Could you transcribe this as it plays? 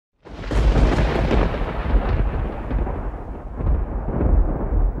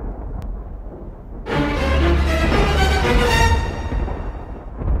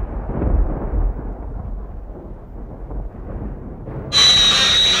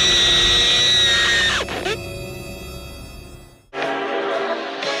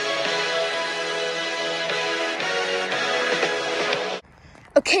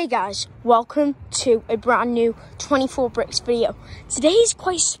Hey guys, welcome to a brand new 24 bricks video. Today is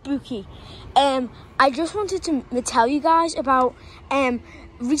quite spooky. I just wanted to tell you guys about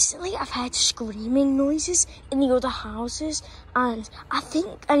recently I've heard screaming noises in the other houses and I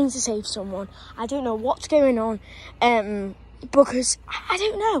think I need to save someone. I don't know what's going on because I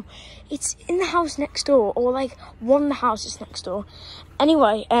don't know. It's in the house next door or like one of the houses next door.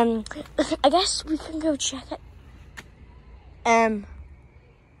 Anyway, I guess we can go check it.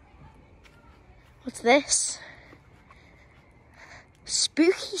 What's this?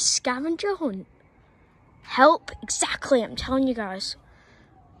 Spooky scavenger hunt. Help, exactly, I'm telling you guys.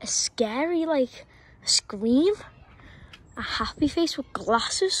 A scary, like, a scream. A happy face with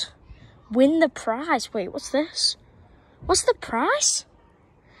glasses. Win the prize. Wait, what's this? What's the prize?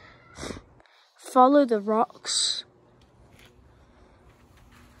 Follow the rocks.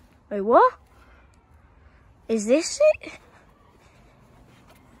 Wait, what? Is this it?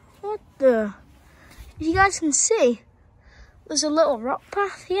 What the? As you guys can see, there's a little rock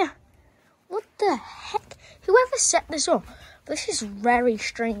path here. What the heck? Whoever set this up, this is very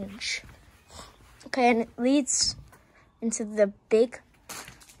strange. Okay, and it leads into the big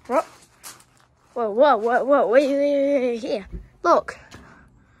rock. Whoa, whoa, whoa, whoa, wait, here. Look,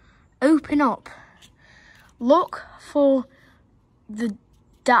 open up. Look for the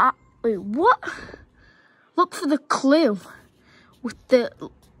wait, what? Look for the clue with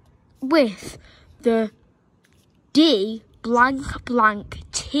the D blank blank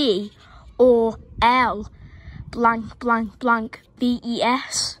T or L blank blank blank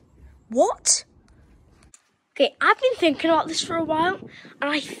VES. What? Okay, I've been thinking about this for a while, and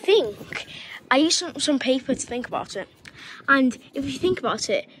I think I used some paper to think about it. And if you think about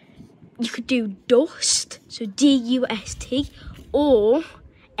it, you could do dust, so D-U-S-T, or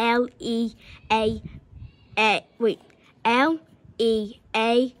L-E-A-V-V-E-S.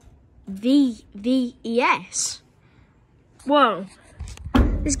 Whoa,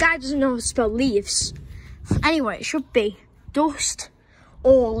 this guy doesn't know how to spell leaves. Anyway, it should be dust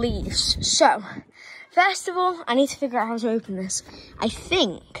or leaves. So, first of all, I need to figure out how to open this. I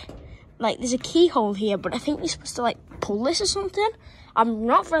think, like, there's a keyhole here, but I think you're supposed to, like, pull this or something. I'm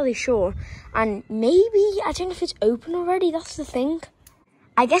not really sure. And maybe, I don't know if it's open already, that's the thing.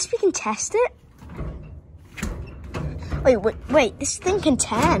 I guess we can test it. Wait, this thing can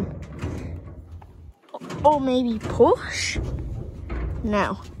turn. Or maybe push?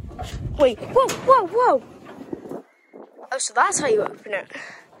 No. Wait, whoa. Oh, so that's how you open it.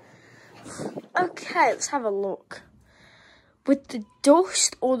 Okay, let's have a look. With the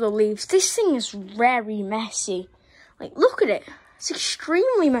dust or the leaves, this thing is very messy. Like, look at it. It's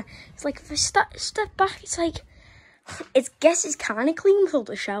extremely messy. It's like, if I step back, it's like, I guess it's kind of clean with all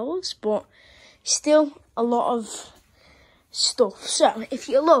the shelves, but still a lot of stuff. So, if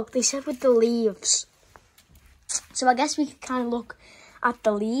you look, they said with the leaves. So, I guess we could kind of look at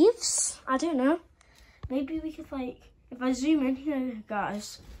the leaves. I don't know. Maybe we could, like, if I zoom in here,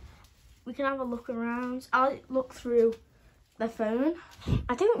 guys, we can have a look around. I'll look through the phone.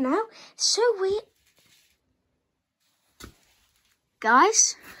 I don't know. It's so weird.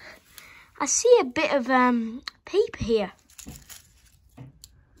 Guys, I see a bit of paper here.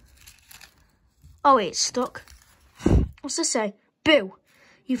 Oh wait, it's stuck. What's this say? Boo,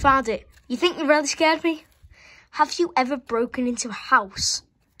 you found it. You think you really scared me? Have you ever broken into a house?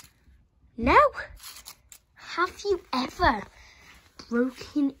 No? Have you ever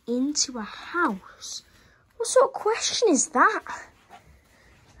broken into a house? What sort of question is that?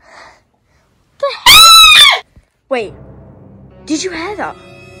 The heck? Wait, did you hear that?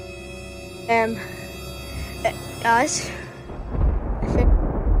 Guys, I think...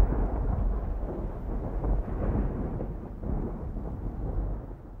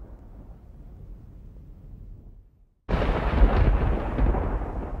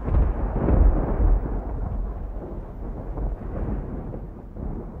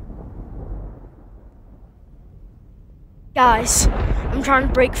 Guys, I'm trying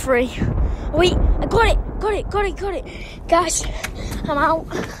to break free. Wait, I got it. Guys, I'm out.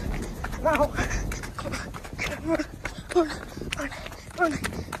 Run.